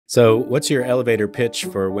So, what's your elevator pitch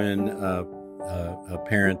for when a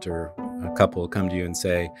parent or a couple come to you and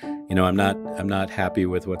say, I'm not happy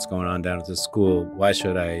with what's going on down at the school. Why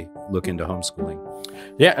should I look into homeschooling?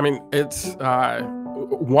 Yeah, I mean, it's a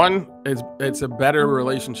better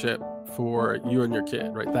relationship for you and your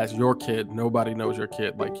kid, right? That's your kid. Nobody knows your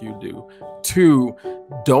kid like you do. Two,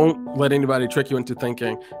 don't let anybody trick you into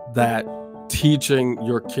thinking that teaching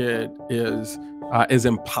your kid is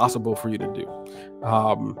impossible for you to do.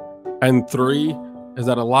 And three is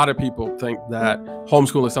that a lot of people think that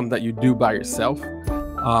homeschool is something that you do by yourself.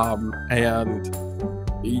 And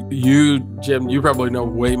you, Jim, you probably know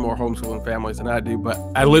way more homeschooling families than I do, but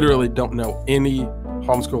I literally don't know any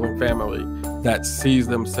homeschooling family that sees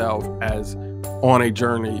themselves as on a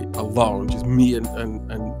journey alone, just me and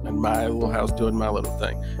my little house doing my little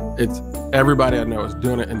thing. It's everybody I know is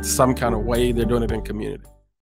doing it in some kind of way. They're doing it in community.